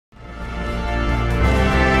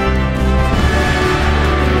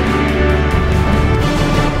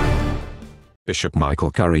Bishop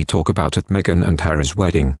Michael Curry talk about at Meghan and Harry's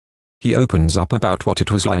wedding. He opens up about what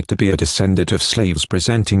it was like to be a descendant of slaves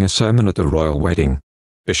presenting a sermon at the royal wedding.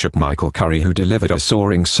 Bishop Michael Curry, who delivered a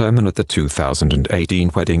soaring sermon at the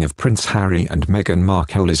 2018 wedding of Prince Harry and Meghan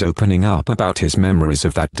Markle, is opening up about his memories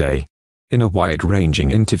of that day. In a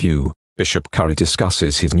wide-ranging interview, Bishop Curry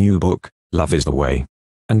discusses his new book, Love is the Way,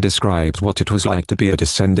 and describes what it was like to be a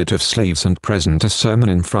descendant of slaves and present a sermon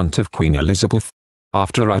in front of Queen Elizabeth.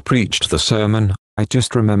 After I preached the sermon, I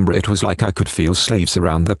just remember it was like I could feel slaves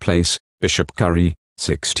around the place, Bishop Curry,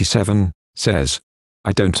 67, says.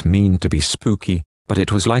 I don't mean to be spooky, but it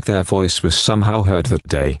was like their voice was somehow heard that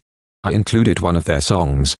day. I included one of their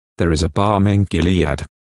songs, There is a Balm in Gilead.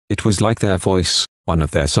 It was like their voice, one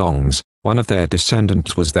of their songs, one of their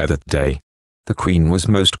descendants was there that day. The Queen was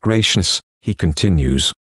most gracious, he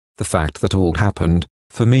continues. The fact that all happened,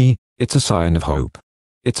 for me, it's a sign of hope.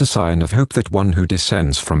 It's a sign of hope that one who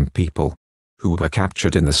descends from people who were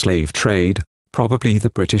captured in the slave trade, probably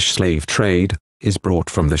the British slave trade, is brought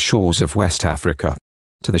from the shores of West Africa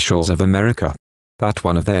to the shores of America. That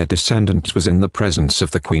one of their descendants was in the presence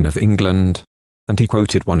of the Queen of England, and he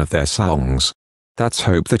quoted one of their songs. That's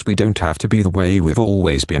hope that we don't have to be the way we've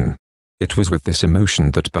always been. It was with this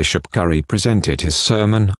emotion that Bishop Curry presented his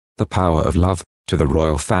sermon, The Power of Love, to the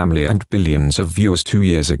royal family and billions of viewers 2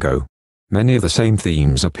 years ago. Many of the same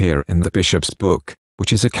themes appear in the bishop's book,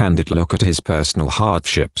 which is a candid look at his personal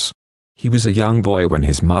hardships. He was a young boy when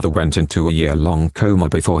his mother went into a year-long coma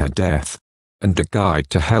before her death, and a guide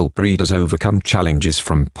to help readers overcome challenges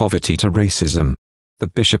from poverty to racism. The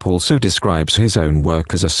bishop also describes his own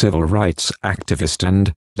work as a civil rights activist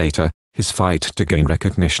and, later, his fight to gain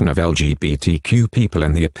recognition of LGBTQ people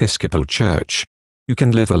in the Episcopal Church. You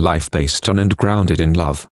can live a life based on and grounded in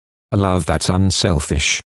love. A love that's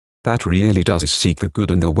unselfish. That really does seek the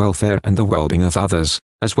good and the welfare and the well-being of others,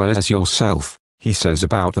 as well as yourself, he says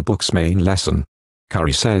about the book's main lesson.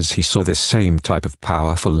 Curry says he saw this same type of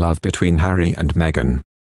powerful love between Harry and Meghan.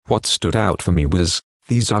 What stood out for me was,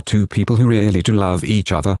 these are two people who really do love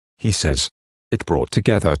each other, he says. It brought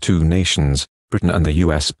together two nations, Britain and the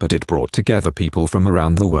US, but it brought together people from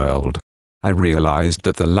around the world. I realized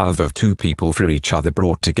that the love of two people for each other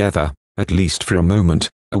brought together, at least for a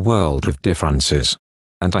moment, a world of differences.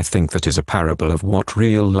 And I think that is a parable of what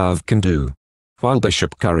real love can do. While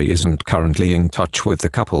Bishop Curry isn't currently in touch with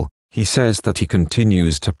the couple, he says that he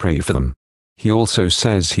continues to pray for them. He also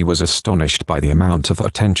says he was astonished by the amount of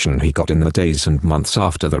attention he got in the days and months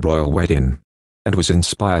after the royal wedding, and was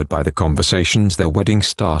inspired by the conversations their wedding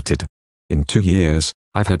started. In 2 years,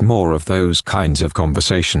 I've had more of those kinds of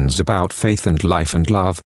conversations about faith and life and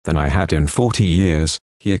love than I had in 40 years,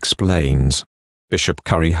 he explains. Bishop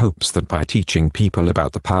Curry hopes that by teaching people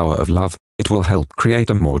about the power of love, it will help create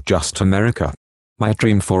a more just America. My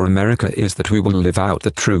dream for America is that we will live out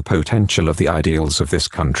the true potential of the ideals of this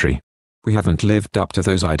country. We haven't lived up to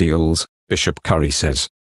those ideals, Bishop Curry says.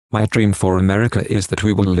 My dream for America is that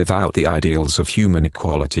we will live out the ideals of human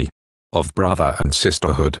equality, of brother and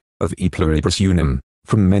sisterhood, of e pluribus unum,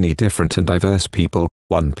 from many different and diverse people,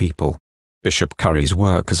 one people. Bishop Curry's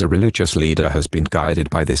work as a religious leader has been guided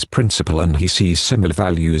by this principle, and he sees similar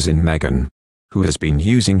values in Meghan, who has been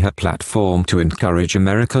using her platform to encourage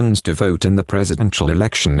Americans to vote in the presidential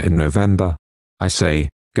election in November. I say,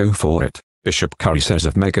 go for it, Bishop Curry says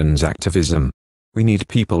of Meghan's activism. We need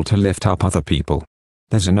people to lift up other people.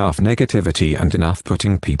 There's enough negativity and enough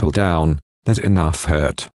putting people down, there's enough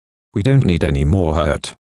hurt. We don't need any more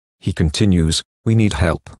hurt. He continues, we need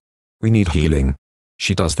help. We need healing.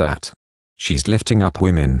 She does that. She's lifting up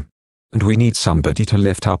women. And we need somebody to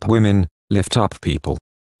lift up women, lift up people.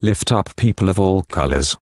 Lift up people of all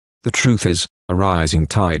colors. The truth is, a rising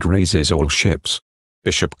tide raises all ships.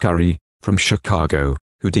 Bishop Curry, from Chicago,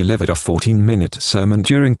 who delivered a 14-minute sermon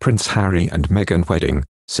during Prince Harry and Meghan wedding,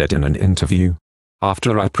 said in an interview,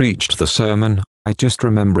 "After I preached the sermon, I just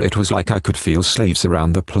remember it was like I could feel slaves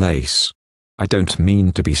around the place. I don't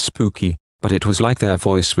mean to be spooky, but it was like their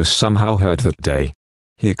voice was somehow heard that day."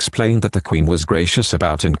 He explained that the Queen was gracious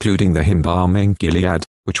about including the hymn Balm in Gilead,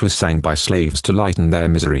 which was sang by slaves to lighten their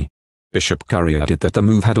misery. Bishop Curry added that the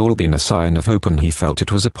move had all been a sign of hope, and he felt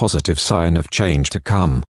it was a positive sign of change to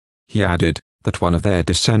come. He added that one of their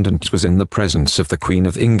descendants was in the presence of the Queen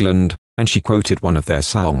of England, and she quoted one of their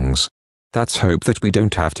songs. That's hope that we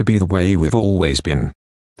don't have to be the way we've always been.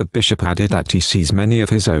 The bishop added that he sees many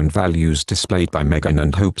of his own values displayed by Meghan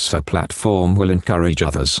and hopes her platform will encourage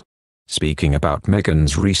others. Speaking about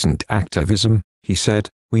Meghan's recent activism, he said,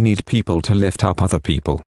 "We need people to lift up other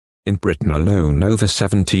people." In Britain alone, over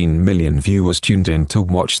 17 million viewers tuned in to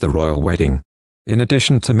watch the royal wedding. in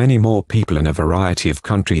addition to many more people in a variety of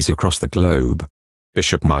countries across the globe.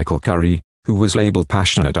 Bishop Michael Curry, who was labeled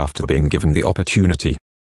passionate after being given the opportunity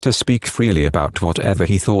to speak freely about whatever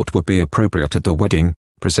he thought would be appropriate at the wedding,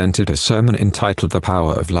 presented a sermon entitled The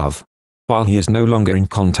Power of Love. While he is no longer in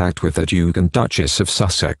contact with the Duke and Duchess of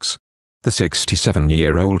Sussex, the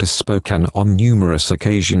 67-year-old has spoken on numerous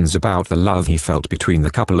occasions about the love he felt between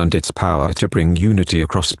the couple and its power to bring unity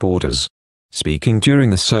across borders. Speaking during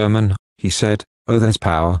the sermon, he said, "Oh, there's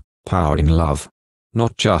power in love.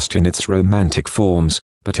 Not just in its romantic forms,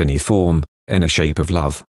 but any form, any shape of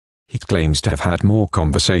love." He claims to have had more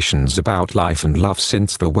conversations about life and love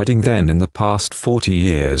since the wedding than in the past 40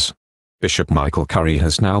 years. Bishop Michael Curry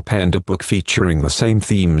has now penned a book featuring the same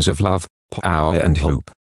themes of love, power and hope,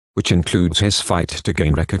 which includes his fight to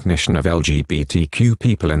gain recognition of LGBTQ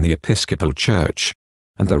people in the Episcopal Church.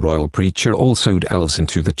 And the royal preacher also delves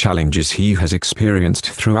into the challenges he has experienced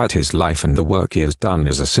throughout his life and the work he has done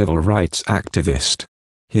as a civil rights activist.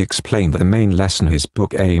 He explained that the main lesson his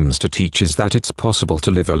book aims to teach is that it's possible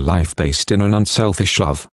to live a life based in an unselfish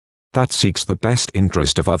love that seeks the best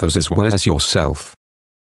interest of others as well as yourself.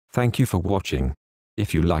 Thank you for watching.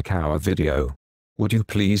 If you like our video, would you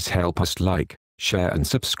please help us like, share and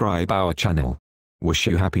subscribe our channel. Wish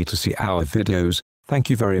you happy to see our videos. Thank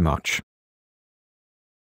you very much.